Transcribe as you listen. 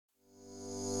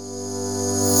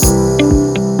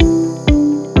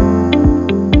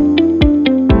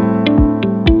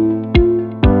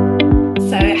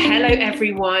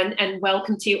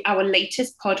welcome to our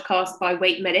latest podcast by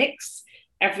Weight Medics.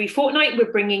 Every fortnight,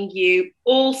 we're bringing you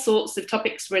all sorts of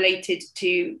topics related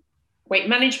to weight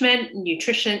management,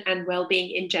 nutrition, and well-being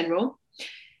in general.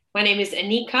 My name is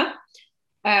Anika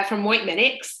from Weight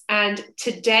Medics, and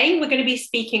today we're going to be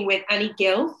speaking with Annie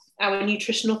Gill, our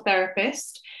nutritional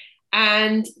therapist.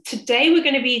 And today we're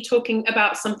going to be talking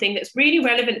about something that's really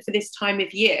relevant for this time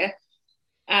of year,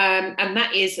 and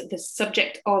that is the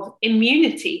subject of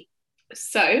immunity.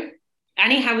 So,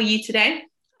 Annie, how are you today? I'm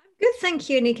good, thank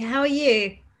you, Anika. How are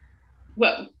you?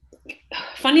 Well,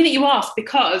 funny that you asked,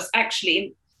 because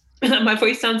actually my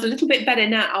voice sounds a little bit better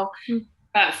now.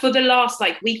 For the last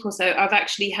week or so, I've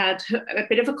actually had a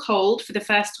bit of a cold for the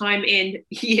first time in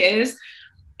years.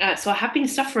 So I have been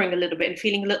suffering a little bit and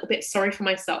feeling a little bit sorry for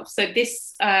myself. So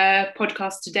this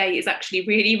podcast today is actually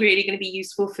really, really going to be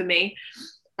useful for me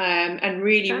and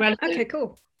really relevant. Okay,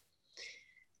 cool.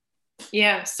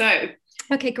 Yeah, so.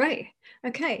 Okay, great.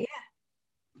 Okay,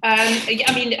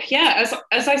 yeah.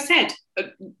 As I said,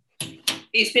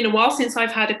 it's been a while since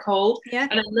I've had a cold. Yeah.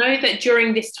 And I know that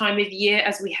during this time of year,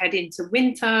 as we head into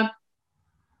winter,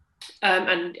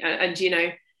 and you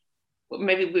know,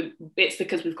 maybe it's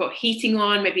because we've got heating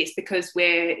on, maybe it's because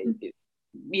we're,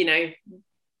 you know,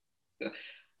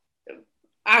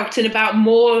 out and about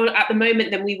more at the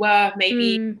moment than we were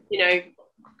maybe, you know,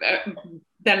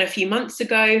 than a few months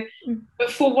ago.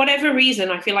 But for whatever reason,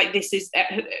 I feel like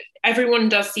everyone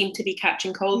does seem to be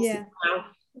catching colds now.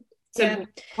 So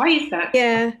why is that?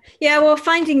 Yeah, well,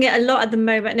 finding it a lot at the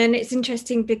moment. And it's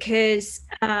interesting because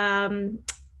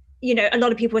you know, a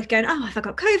lot of people are going, oh, have I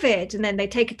got COVID? And then they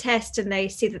take a test and they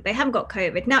see that they haven't got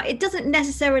COVID. Now, it doesn't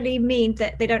necessarily mean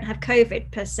that they don't have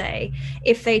COVID per se,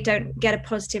 if they don't get a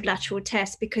positive lateral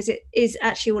test, because it is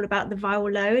actually all about the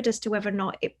viral load as to whether or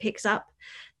not it picks up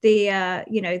the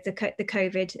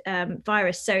COVID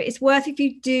virus. So it's worth, if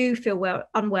you do feel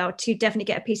unwell, to definitely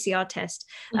get a PCR test,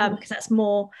 because that's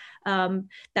more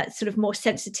that's sort of more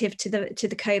sensitive to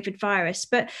the COVID virus.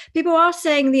 But people are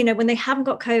saying, you know, when they haven't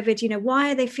got COVID, you know,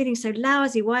 why are they feeling so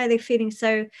lousy? Why are they feeling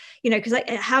so, you know, because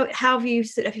how have you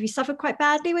suffered quite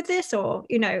badly with this, or,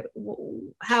 you know,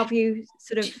 how have you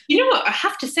sort of? You know what, I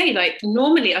have to say,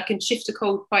 normally I can shift a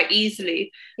cold quite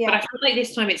easily, but I feel like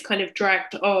this time it's kind of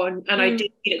dragged on, and I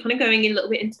did feel it kind of going in a little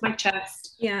bit into my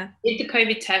chest. Yeah. Did the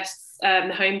COVID tests,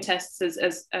 the home tests,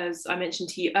 as I mentioned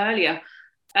to you earlier,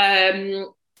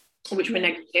 which were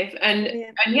negative, and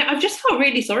I've just felt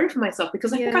really sorry for myself,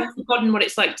 because I think I've forgotten what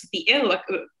it's like to be ill,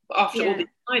 after all this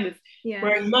time of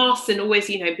wearing masks and always,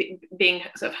 you know, being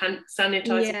sort of hand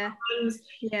sanitizing hands.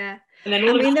 And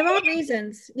then there are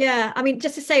reasons. I mean,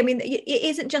 just to say, I mean, it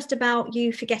isn't just about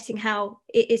you forgetting how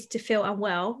it is to feel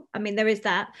unwell. I mean, there is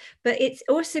that, but it's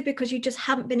also because you just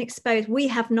haven't been exposed. We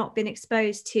have not been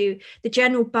exposed to the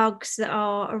general bugs that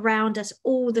are around us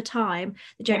all the time,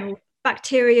 the general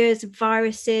bacteria,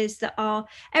 viruses that are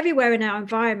everywhere in our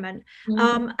environment.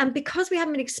 And because we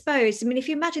haven't been exposed, I mean, if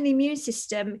you imagine the immune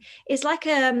system is like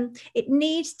it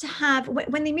needs to have,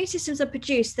 when the immune systems are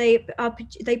produced, they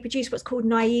produce what's called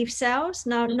naive cells.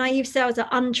 Now, naive cells are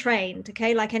untrained,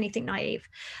 okay, like anything naive,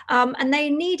 and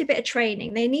they need a bit of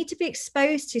training. They need to be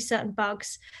exposed to certain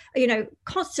bugs, you know,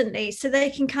 constantly, so they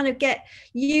can kind of get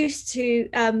used to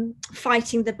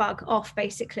fighting the bug off,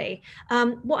 basically.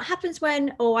 What happens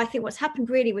I think what's happened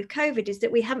really with COVID is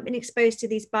that we haven't been exposed to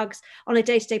these bugs on a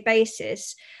day-to-day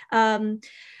basis.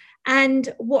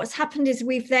 And what's happened is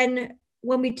we've then,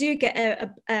 when we do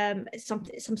get some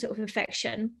sort of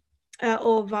infection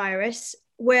or virus,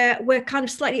 we're kind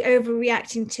of slightly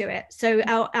overreacting to it. So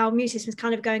our immune system is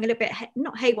kind of going a little bit,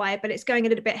 not haywire, but it's going a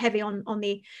little bit heavy on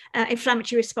the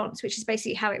inflammatory response, which is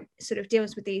basically how it sort of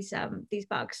deals with these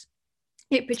bugs.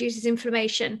 It produces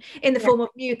inflammation in the form of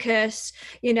mucus,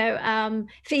 you know,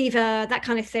 fever, that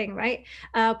kind of thing, right?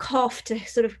 Cough to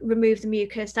sort of remove the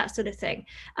mucus, that sort of thing.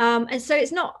 And so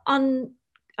it's not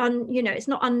it's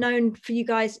not unknown for you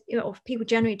guys, you know, or people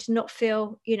generally, to not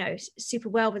feel, you know, super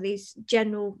well with these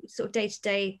general sort of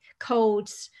day-to-day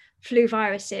colds, flu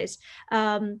viruses.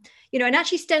 You know, and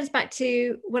actually stems back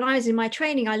to when I was in my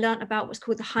training, I learned about what's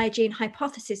called the hygiene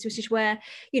hypothesis, which is where,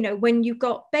 you know, when you've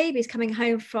got babies coming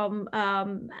home from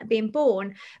being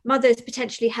born, mothers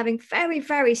potentially having very,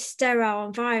 very sterile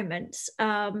environments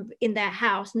in their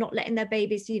house, not letting their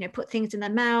babies, you know, put things in their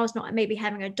mouths, not maybe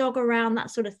having a dog around,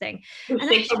 that sort of thing. Which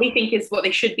they probably think is what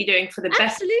they should be doing for the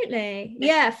best. Absolutely,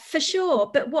 yeah, for sure.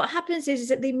 But what happens is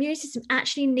that the immune system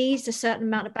actually needs a certain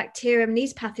amount of bacteria and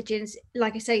these pathogens,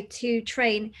 like I say, to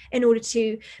train in order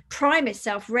to prime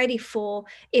itself ready for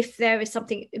if there is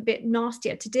something a bit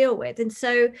nastier to deal with. And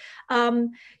so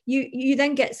you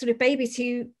then get sort of babies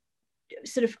who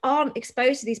sort of aren't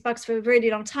exposed to these bugs for a really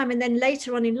long time, and then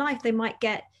later on in life they might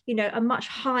get, you know, a much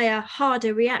higher,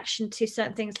 harder reaction to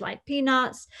certain things like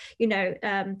peanuts, you know,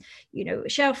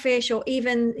 shellfish, or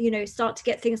even, you know, start to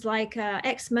get things like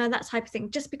eczema, that type of thing,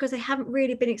 just because they haven't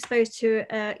really been exposed to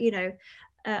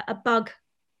a bug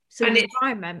sort of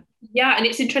environment. Yeah, and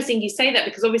it's interesting you say that,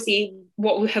 because obviously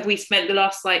what have we spent the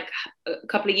last like a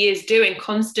couple of years doing?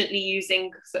 Constantly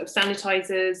using sort of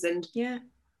sanitizers and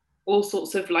all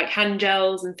sorts of like hand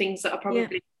gels and things that are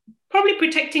probably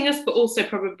protecting us, but also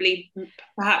probably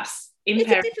perhaps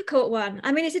it's a difficult one.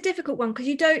 I mean, it's a difficult one because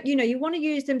you don't, you know, you want to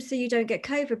use them so you don't get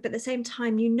COVID, but at the same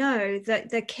time, you know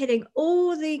that they're killing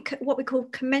all the what we call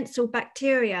commensal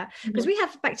bacteria, because we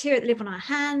have bacteria that live on our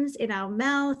hands, in our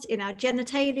mouths, in our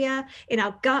genitalia, in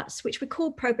our guts, which we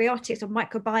call probiotics or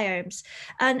microbiomes,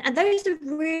 and those are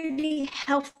really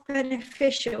health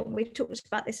beneficial. We've talked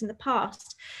about this in the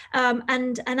past,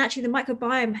 and actually the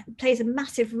microbiome plays a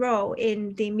massive role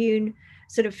in the immune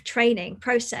sort of training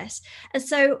process. And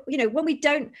so, you know, when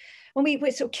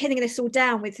we're sort of killing this all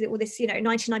down with all this, you know,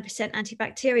 99%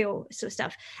 antibacterial sort of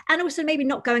stuff, and also maybe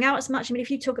not going out as much. I mean,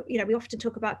 if you talk, you know, we often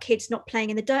talk about kids not playing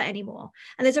in the dirt anymore,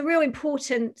 and there's a real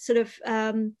important sort of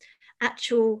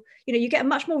actual, you know, you get a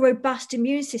much more robust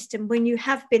immune system when you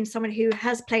have been someone who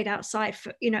has played outside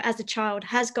for, you know, as a child,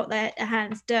 has got their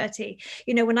hands dirty.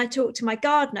 You know, when I talk to my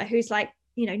gardener who's like,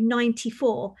 you know,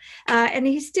 94, and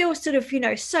he's still sort of, you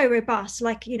know, so robust,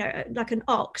 like, you know, like an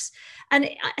ox. And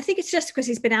I think it's just because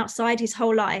he's been outside his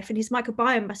whole life, and his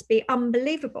microbiome must be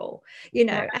unbelievable, you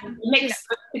know. And,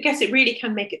 I guess it really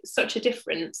can make it such a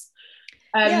difference.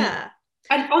 Yeah.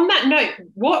 And on that note,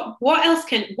 what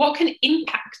can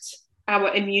impact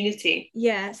our immunity?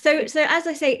 Yeah, so as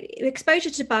I say, exposure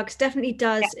to bugs definitely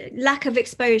does. Lack of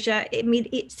exposure, I mean,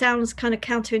 it sounds kind of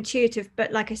counterintuitive,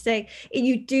 but like I say,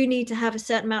 you do need to have a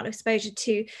certain amount of exposure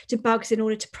to bugs in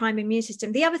order to prime immune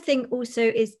system. The other thing also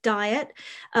is diet.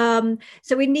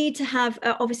 So we need to have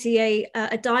obviously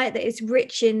a diet that is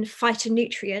rich in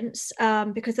phytonutrients,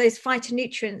 because those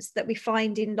phytonutrients that we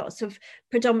find in lots of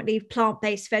predominantly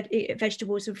plant-based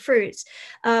vegetables and fruits,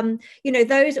 you know,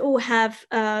 those all have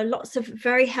lots of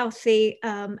very healthy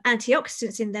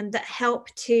antioxidants in them that help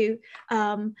to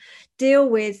deal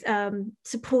with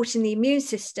supporting the immune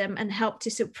system and help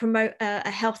to sort of promote a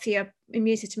healthier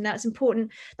immune system. Now, it's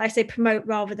important that I say promote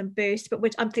rather than boost, but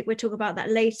I think we'll talk about that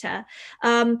later.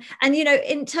 And, you know,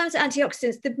 in terms of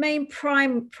antioxidants, the main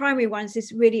primary ones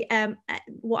is really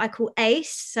what I call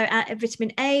ACE, so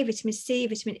vitamin A, vitamin C,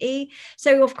 vitamin E.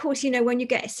 So, of course, you know, when you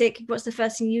get sick, what's the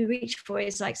first thing you reach for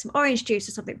is like some orange juice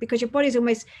or something, because your body's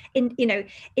almost,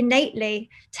 innately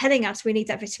telling us we need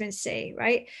that vitamin C,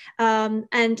 right?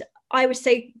 And I would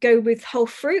say go with whole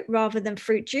fruit rather than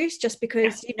fruit juice, just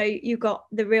because, you know, you've got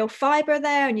the real fiber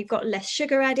there and you've got less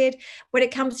sugar added. When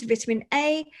it comes to vitamin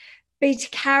A, beta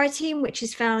carotene, which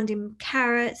is found in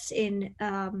carrots, in,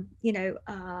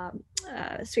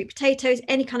 sweet potatoes,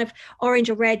 any kind of orange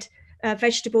or red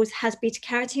vegetables has beta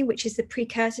carotene, which is the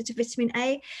precursor to vitamin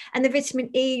A. And the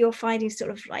vitamin E you're finding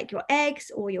sort of like your eggs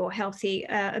or your healthy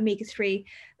omega-3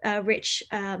 rich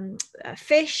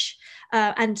fish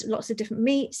and lots of different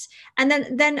meats. And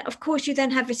then of course you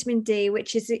then have vitamin D,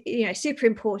 which is, you know, super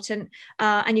important,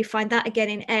 and you find that again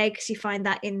in eggs, you find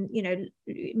that in, you know,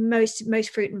 most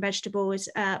fruit and vegetables,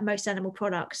 most animal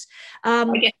products. I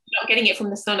guess you're not getting it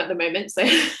from the sun at the moment, so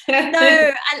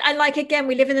no, and like, again,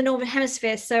 we live in the northern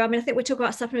hemisphere, so I mean, I think we'll talk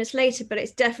about supplements later, but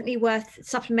it's definitely worth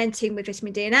supplementing with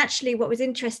vitamin D. And actually what was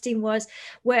interesting was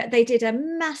where they did a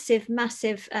massive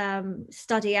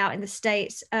study out in the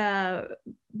States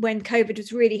when COVID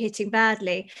was really hitting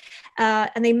badly,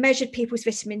 and they measured people's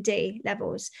vitamin D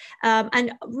levels.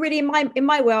 And really, in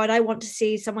my world, I want to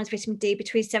see someone's vitamin D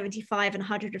between 75 and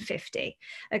 150.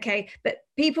 Okay, but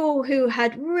people who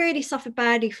had really suffered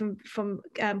badly from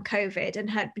COVID and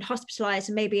had been hospitalized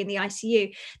and maybe in the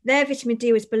ICU, their vitamin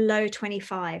D was below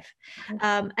 25.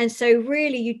 And so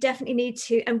really, you definitely need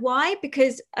to. And why?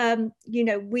 Because you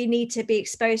know, we need to be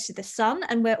exposed to the sun,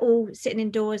 and we're all sitting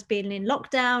indoors being in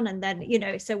lockdown, and then, you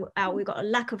know, so we've got a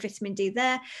lack of vitamin D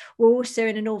there. We're also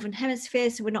in the northern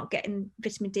hemisphere, so we're not getting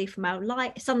vitamin D from our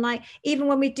sunlight. Even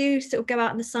when we do sort of go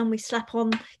out in the sun, we slap on,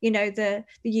 you know,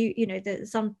 the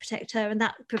sun protector, and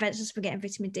that prevents us from getting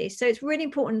vitamin D. So it's really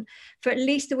important for at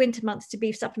least the winter months to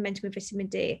be supplementing with vitamin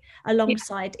D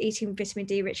alongside eating vitamin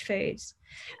D rich foods.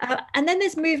 And then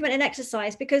there's movement and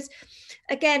exercise, because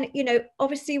again, you know,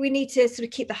 obviously we need to sort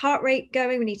of keep the heart rate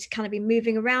going. We need to kind of be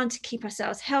moving around to keep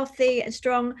ourselves healthy and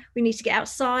strong. We need to get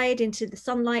outside into the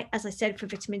sunlight, as I said, for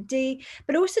vitamin D,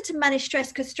 but also to manage stress,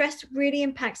 because stress really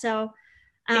impacts our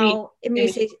our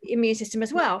immune system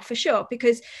as well, for sure.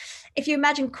 Because if you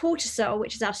imagine cortisol,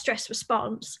 which is our stress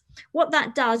response, what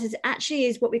that does is actually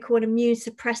is what we call an immune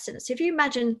suppressant. So if you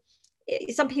imagine,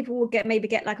 some people will maybe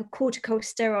get like a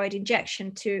corticosteroid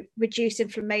injection to reduce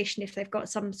inflammation if they've got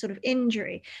some sort of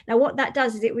injury. Now, what that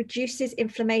does is it reduces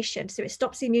inflammation. So it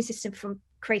stops the immune system from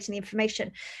creating the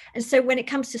inflammation. And so when it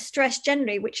comes to stress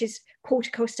generally, which is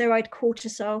corticosteroid,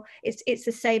 cortisol, it's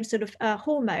the same sort of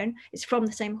hormone. It's from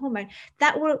the same hormone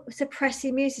that will suppress the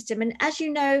immune system. And as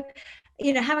you know,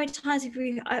 how many times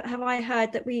have I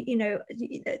heard that we, you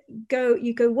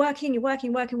go working,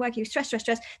 you stress,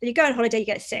 then you go on holiday, you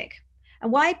get sick.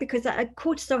 And why? Because that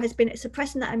cortisol has been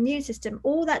suppressing that immune system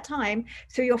all that time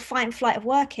through your fight and flight of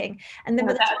working. And then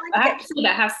by the time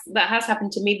that has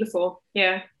happened to me before.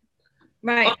 Yeah.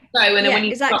 Right.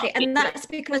 Exactly. And that's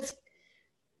because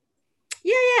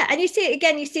and you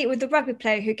see it with the rugby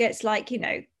player who gets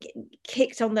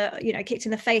kicked in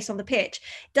the face on the pitch,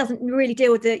 doesn't really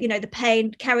deal with the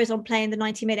pain, carries on playing the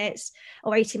 90 minutes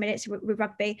or 80 minutes with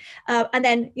rugby, and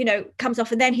then comes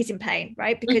off, and then he's in pain,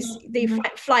 right? Because the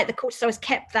flight, the cortisol has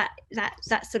kept that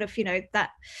sort of that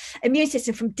immune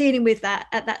system from dealing with that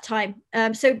at that time.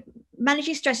 So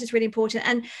managing stress is really important.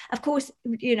 And of course,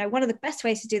 one of the best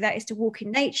ways to do that is to walk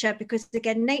in nature, because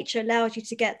again, nature allows you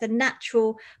to get the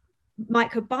natural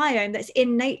microbiome that's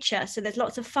in nature. So there's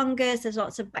lots of fungus, there's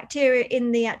lots of bacteria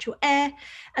in the actual air,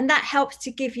 and that helps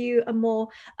to give you a more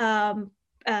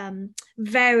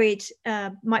varied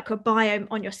microbiome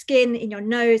on your skin, in your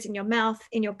nose, in your mouth,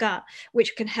 in your gut,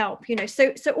 which can help.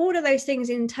 So all of those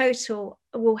things in total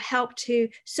will help to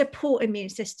support immune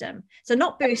system. So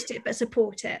not boost it, but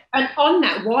support it. And on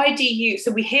that,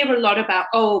 so we hear a lot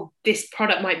about, this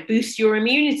product might boost your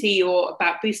immunity, or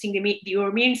about boosting your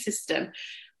immune system.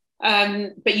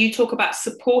 But you talk about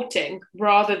supporting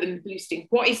rather than boosting.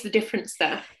 What is the difference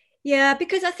there? Yeah,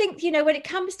 because I think, when it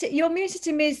comes to your immune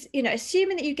system is,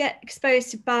 assuming that you get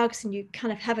exposed to bugs and you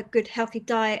kind of have a good healthy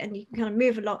diet and you can kind of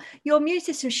move a lot, your immune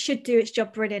system should do its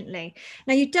job brilliantly.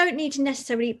 Now, you don't need to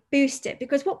necessarily boost it,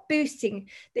 because what the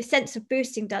sense of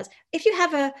boosting does, if you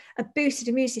have a boosted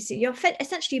immune system, you're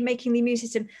essentially making the immune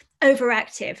system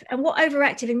overactive. And what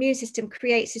overactive immune system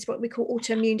creates is what we call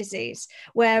autoimmune disease,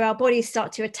 where our bodies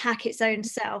start to attack its own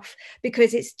self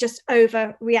because it's just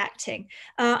overreacting.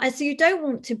 And so you don't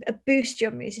want to boost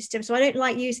your immune system. So I don't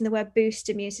like using the word boost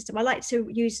immune system. I like to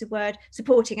use the word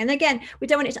supporting. And again, we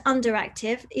don't want it to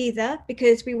underactive either,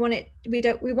 because we want it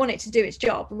to do its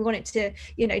job. We want it to,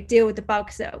 deal with the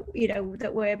bugs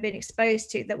that we're being exposed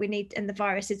to, that we need, and the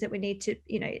viruses that we need to,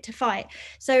 to fight.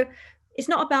 So it's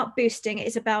not about boosting,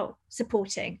 it's about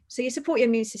supporting. So you support your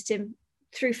immune system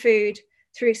through food,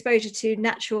 through exposure to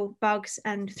natural bugs,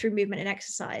 and through movement and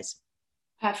exercise.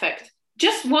 Perfect.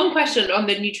 Just one question on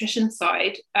the nutrition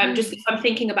side. Just because I'm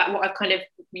thinking about what I've kind of,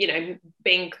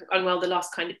 being unwell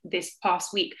this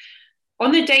past week.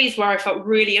 On the days where I felt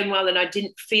really unwell and I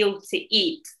didn't feel to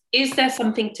eat, is there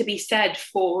something to be said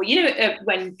for,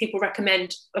 when people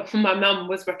recommend, my mum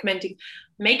was recommending,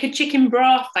 make a chicken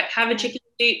broth, have a chicken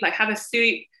soup, have a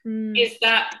soup. Is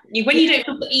that, when you don't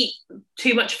have to eat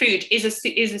too much food,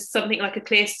 is something like a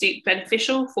clear soup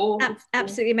beneficial for?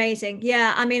 Absolutely amazing.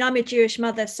 Yeah, I mean, I'm a Jewish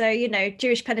mother, so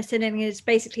Jewish penicillin is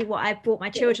basically what I brought my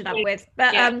children up with.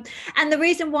 But and the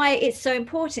reason why it's so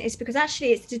important is because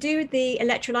actually it's to do with the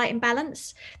electrolyte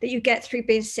imbalance that you get through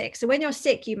being sick. So when you're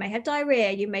sick, you may have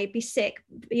diarrhea, you may be sick,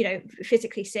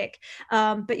 physically sick,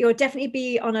 but you'll definitely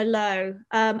be on a low.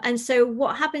 And so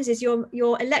what happens is your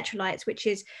electrolytes, which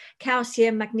is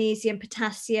calcium, magnesium,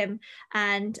 potassium,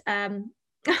 and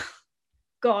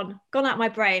gone out my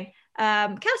brain.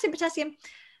 Calcium, potassium,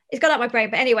 it's gone out my brain.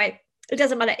 But anyway, it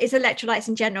doesn't matter. It's electrolytes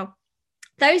in general.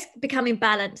 Those become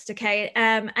imbalanced, okay?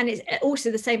 And it's also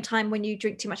the same time when you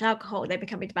drink too much alcohol, they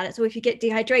become imbalanced. Or if you get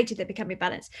dehydrated, they become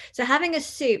imbalanced. So having a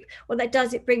soup, what that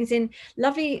does, it brings in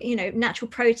lovely, natural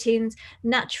proteins,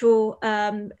 natural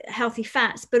healthy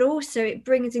fats, but also it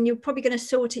brings in, you're probably going to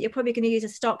sort it, you're probably going to use a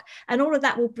stock, and all of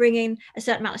that will bring in a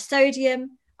certain amount of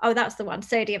sodium. Oh, that's the one,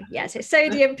 sodium. Yeah, so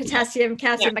sodium, potassium,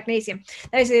 calcium, magnesium.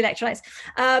 Those are the electrolytes.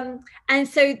 And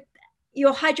so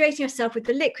you're hydrating yourself with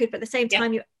the liquid, but at the same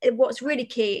time, what's really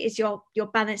key is you're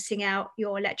balancing out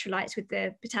your electrolytes with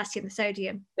the potassium, the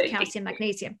sodium, the calcium,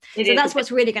 magnesium. So that's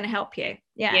what's really going to help you.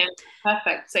 Yeah,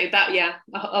 perfect. So that,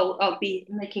 I'll be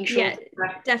making sure. Yeah,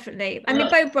 definitely. I mean,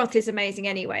 bone broth is amazing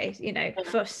anyway,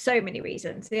 for so many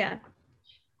reasons. Yeah.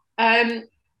 And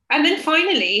then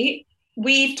finally,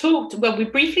 we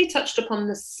briefly touched upon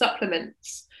the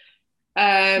supplements.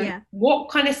 What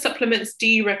kind of supplements do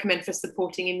you recommend for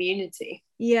supporting immunity?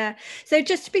 Yeah. So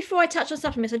just before I touch on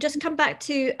supplements, I'll just come back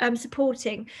to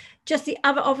supporting. Just the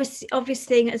other obvious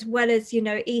thing, as well as, you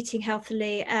know, eating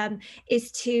healthily,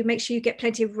 is to make sure you get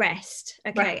plenty of rest,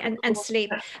 okay, Right. and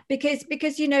sleep,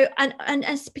 because you know, and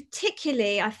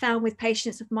particularly I found with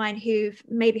patients of mine who've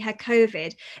maybe had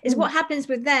COVID, is what happens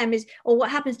with them is, or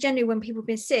what happens generally when people have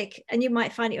been sick, and you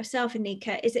might find it yourself,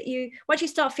 Anika, is that you, once you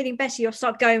start feeling better, you'll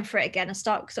start going for it again and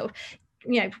start sort of,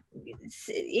 you know,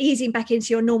 easing back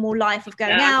into your normal life of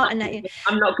going Yeah, out. And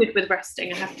I'm not good with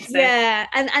resting, I have to say. yeah,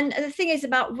 and the thing is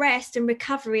about rest and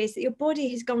recovery is that your body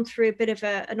has gone through a bit of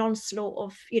an onslaught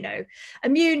of, you know,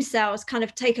 immune cells kind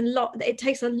of take a lot, it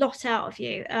takes a lot out of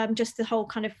you, just the whole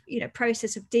kind of, you know,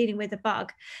 process of dealing with a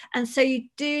bug. And so you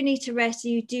do need to rest,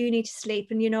 you do need to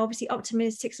sleep, and, you know, obviously optimum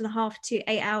is 6.5 to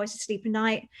 8 hours of sleep a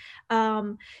night,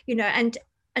 you know,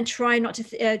 and try not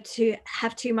to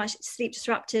have too much sleep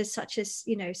disruptors, such as,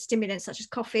 you know, stimulants such as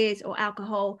coffees or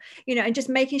alcohol, you know, and just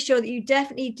making sure that you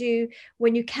definitely do,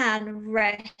 when you can,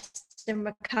 rest and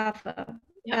recover.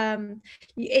 Yeah.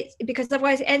 It's because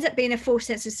otherwise it ends up being a false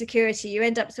sense of security. You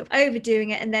end up sort of overdoing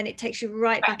it, and then it takes you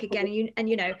right back again. And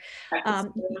you know,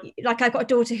 like I've got a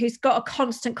daughter who's got a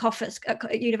constant cough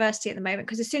at university at the moment,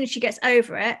 because as soon as she gets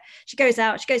over it, she goes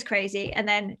out, she goes crazy, and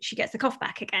then she gets the cough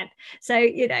back again. So,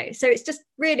 you know, so it's just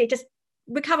really just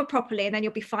recover properly, and then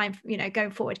you'll be fine, you know, going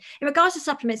forward. In regards to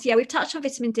supplements, yeah, we've touched on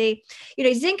vitamin D. You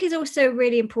know, zinc is also a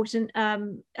really important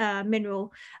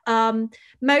mineral.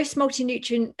 Most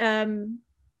multi-nutrient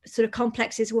sort of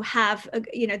complexes will have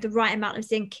you know, the right amount of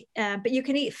zinc, but you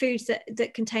can eat foods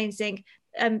that contain zinc.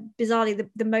 Bizarrely,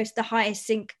 the highest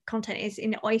zinc content is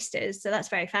in oysters, so that's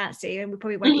very fancy, and we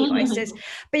probably won't eat oysters.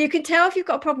 But you can tell if you've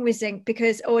got a problem with zinc,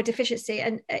 or a deficiency,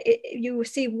 and you will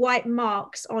see white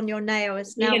marks on your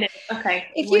nails. Now,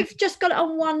 if you've just got it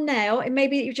on one nail, it may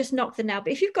be that you've just knocked the nail,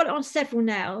 but if you've got it on several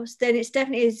nails, then it's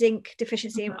definitely a zinc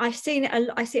deficiency. I see it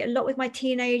a lot with my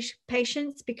teenage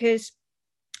patients, because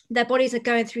their bodies are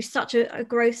going through such a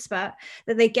growth spurt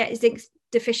that they get zinc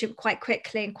deficient quite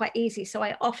quickly and quite easy. So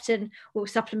I often will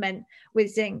supplement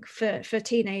with zinc for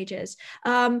teenagers.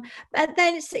 And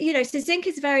then, you know, so zinc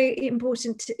is very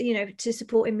important to, you know, to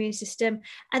support immune system.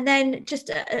 And then just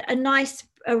a nice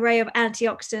array of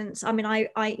antioxidants. I mean,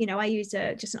 I use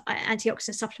just an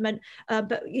antioxidant supplement,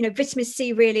 but, you know, vitamin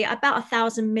C, really about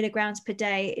 1,000 milligrams per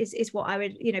day is what I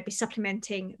would, you know, be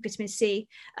supplementing vitamin C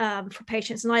for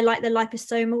patients. And I like the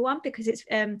liposomal one because it's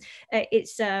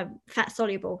fat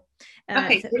soluble.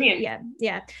 Okay, brilliant.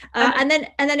 Yeah. And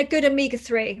then a good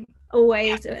omega-3,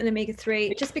 always an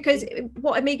omega-3, just because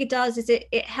what omega does is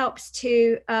it helps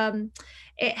to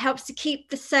keep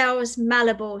the cells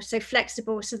malleable, so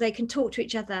flexible, so they can talk to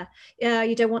each other.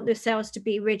 You don't want the cells to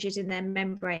be rigid in their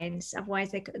membranes,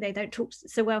 otherwise they don't talk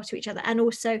so well to each other. And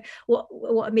also what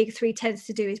omega-3 tends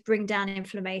to do is bring down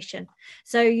inflammation.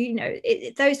 So, you know,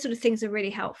 those sort of things are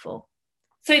really helpful.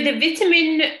 So the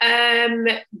vitamin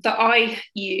that I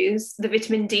use, the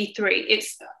vitamin D3,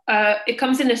 it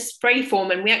comes in a spray form,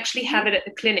 and we actually have it at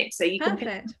the clinic. So you can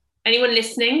pick, anyone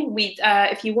listening,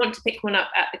 if you want to pick one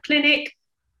up at the clinic,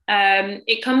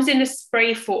 it comes in a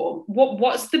spray form.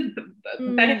 What's the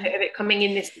benefit of it coming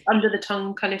in this under the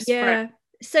tongue kind of spray? Yeah.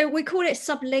 So we call it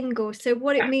sublingual. So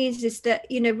what it means is that,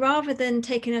 you know, rather than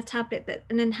taking a tablet that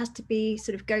and then has to be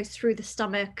sort of go through the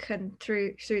stomach and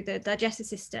through the digestive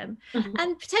system,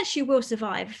 and potentially will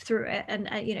survive through it, and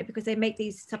you know, because they make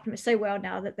these supplements so well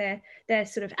now that they're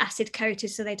sort of acid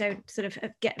coated, so they don't sort of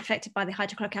get affected by the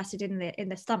hydrochloric acid in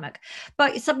the stomach.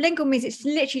 But sublingual means it's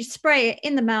literally spray it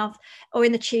in the mouth or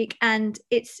in the cheek, and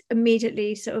it's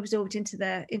immediately sort of absorbed into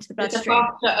the bloodstream. It's a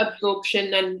faster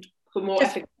absorption and for more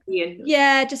efficacy.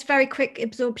 Yeah, just very quick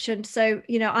absorption. So,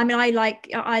 you know, I mean, I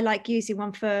like using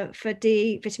one for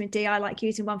vitamin D. I like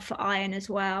using one for iron as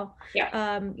well.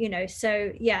 You know,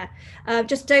 so yeah,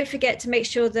 just don't forget to make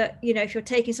sure that, you know, if you're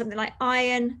taking something like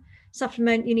iron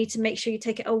supplement, you need to make sure you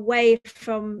take it away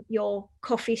from your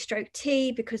coffee /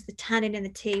 tea, because the tannin in the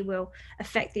tea will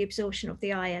affect the absorption of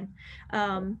the iron.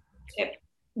 Vitamin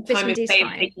D is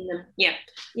fine.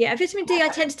 Yeah, vitamin D I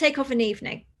tend to take off in the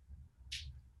evening.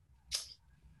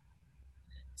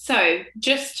 So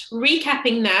just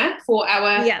recapping there for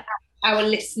our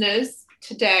listeners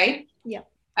today.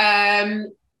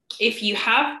 If you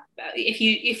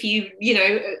you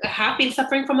know, have been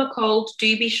suffering from a cold,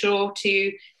 do be sure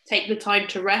to take the time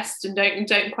to rest, and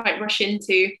don't quite rush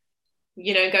into,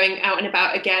 you know, going out and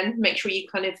about again. Make sure you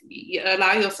kind of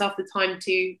allow yourself the time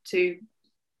to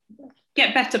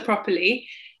get better properly.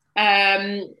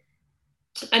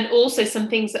 And also some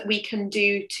things that we can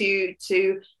do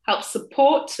to help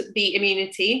support the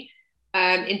immunity.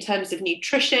 in terms of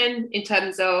nutrition, in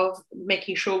terms of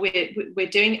making sure we're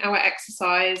doing our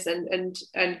exercise and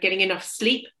getting enough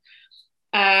sleep.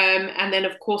 And then,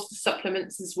 of course, the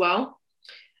supplements as well.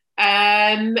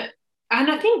 And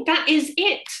I think that is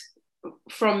it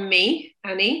from me,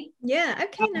 Annie. Yeah,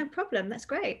 okay, no problem. That's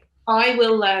great. I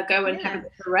will go and have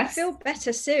a rest. Feel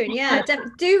better soon. Yeah,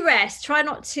 do rest. Try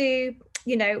not to,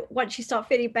 once you start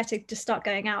feeling better, just start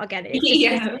going out again.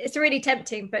 It's really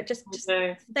tempting, but just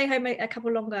stay home a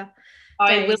couple longer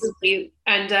days. I will do.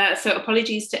 And so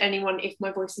apologies to anyone if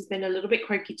my voice has been a little bit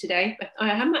croaky today, but I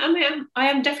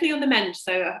am definitely on the mend,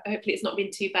 so hopefully it's not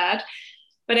been too bad.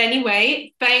 But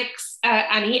anyway, thanks,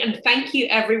 Annie, and thank you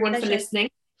everyone for listening.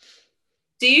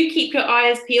 Do keep your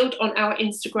eyes peeled on our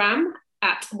Instagram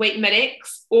at Weight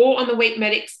Medics, or on the Weight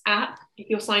Medics app if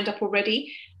you're signed up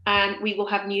already. And we will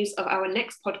have news of our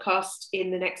next podcast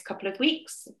in the next couple of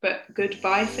weeks. But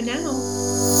goodbye for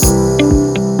now.